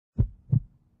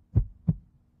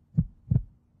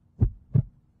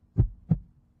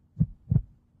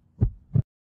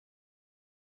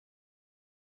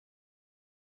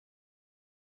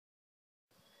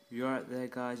You're right there,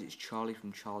 guys. It's Charlie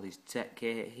from Charlie's Tech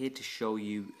here to show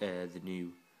you the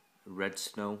new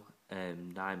Redsnow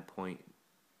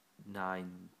 9.9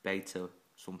 beta,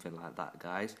 something like that,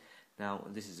 guys. Now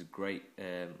this is a great.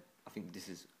 I think this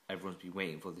is everyone's been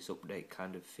waiting for this update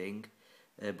kind of thing.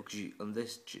 Because on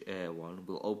this one,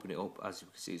 we'll open it up. As you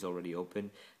can see, it's already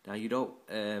open. Now you don't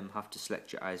have to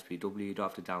select your ISPW. You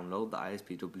don't have to download the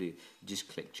ISPW. You just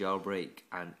click jailbreak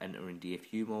and enter in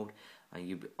DFU mode, and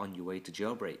you'll be on your way to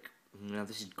jailbreak. Now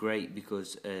this is great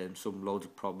because some loads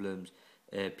of problems.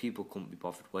 People couldn't be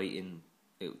bothered waiting.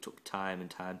 It took time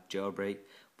to jailbreak,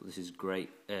 but this is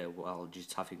great. While you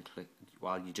just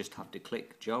have to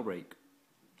click jailbreak.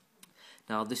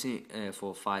 Now this is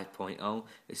for 5.0.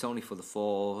 It's only for the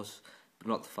 4s, but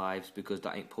not the 5s, because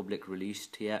that ain't public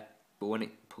released yet. But when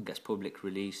it gets public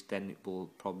released, then it will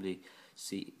probably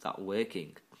see that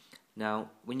working. Now,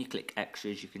 when you click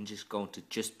extras, you can just go into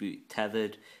just boot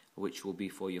tethered, which will be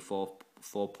for your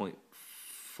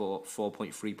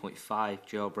 4.3.5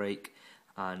 jailbreak,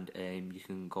 and you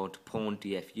can go into pawn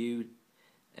DFU,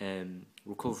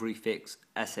 recovery fix,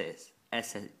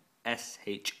 SHSH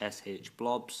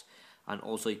blobs, and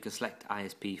also you can select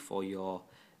ISP for your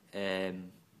iOS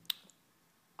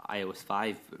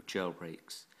 5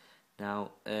 jailbreaks.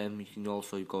 Now you can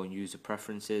also go and use the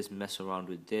preferences, mess around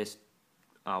with this.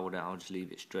 I'll just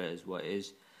leave it straight as what it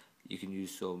is. You can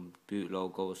use some boot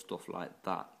logos, stuff like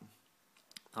that.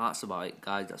 That's about it,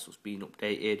 guys. That's what's been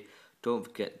updated. Don't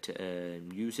forget to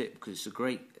use it, because it's a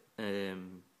great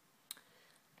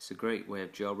way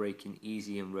of jailbreaking,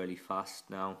 easy and really fast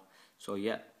now. So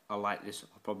yeah, I like this.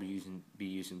 I'll probably be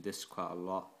using this quite a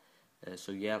lot.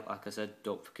 So yeah, like I said,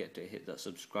 don't forget to hit that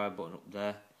subscribe button up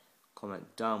there,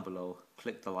 comment down below,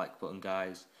 click the like button,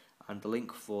 guys, and the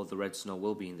link for the Redsnow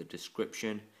will be in the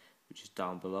description, which is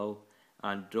down below.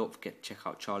 And don't forget to check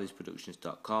out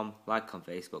charliesproductions.com, like on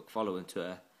Facebook, follow on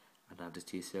Twitter, and add us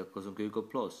to your circles on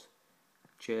Google+.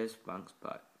 Cheers, thanks,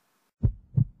 bye.